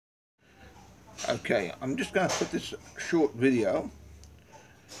Okay, I'm just going to put this short video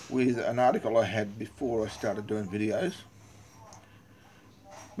with an article I had before I started doing videos.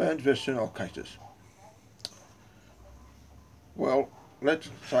 Burns versus sunol cases. Well, let's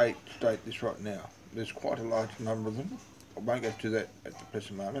state this right now. There's quite a large number of them. I won't go to that at the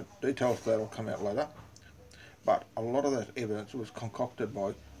present moment. Details of that will come out later. But a lot of that evidence was concocted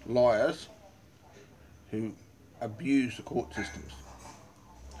by liars who abuse the court systems.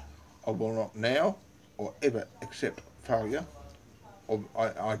 I will not now or ever accept failure.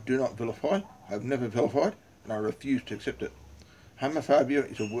 I do not vilify, I have never vilified, and I refuse to accept it.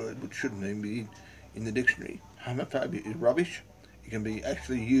 Homophobia is a word which shouldn't even be in the dictionary. Homophobia is rubbish. It can be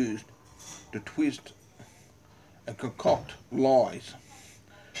actually used to twist and concoct lies,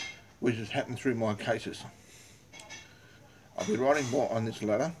 which has happened through my cases. I'll be writing more on this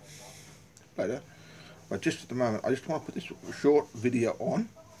later, but just at the moment I just want to put this short video on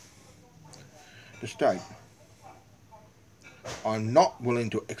to state I'm not willing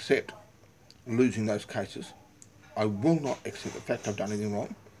to accept losing those cases. I will not accept the fact I've done anything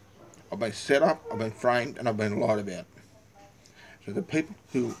wrong. I've been set up, I've been framed, and I've been lied about. So the people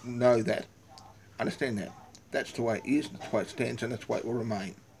who know that, understand that. That's the way it is, that's the way it stands, and that's the way it will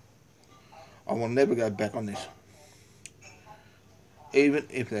remain. I will never go back on this. Even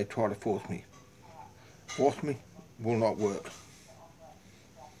if they try to force me. Force me will not work.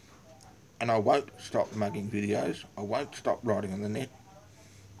 And I won't stop making videos, I won't stop writing on the net,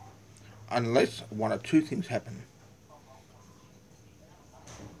 unless one or two things happen.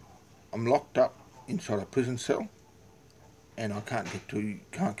 I'm locked up inside a prison cell, and I can't get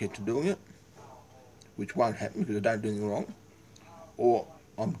to doing it, which won't happen because I don't do anything wrong, or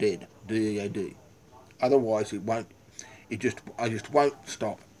I'm dead, D-E-A-D. Otherwise I just won't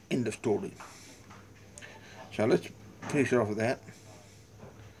stop. End of story. So let's finish it off with that.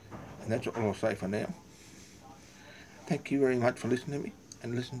 And that's all I'll say for now. Thank you very much for listening to me,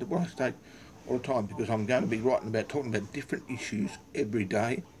 and listen to what I state all the time, because I'm going to be talking about different issues every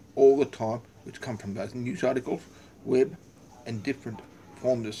day, all the time, which come from both news articles, web, and different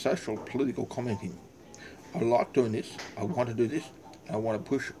forms of social, political commenting. I like doing this, I want to do this, and I want to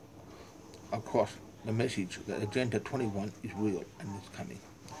push across the message that Agenda 21 is real and is coming.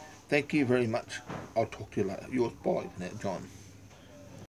 Thank you very much. I'll talk to you later. Yours, bye for now, John.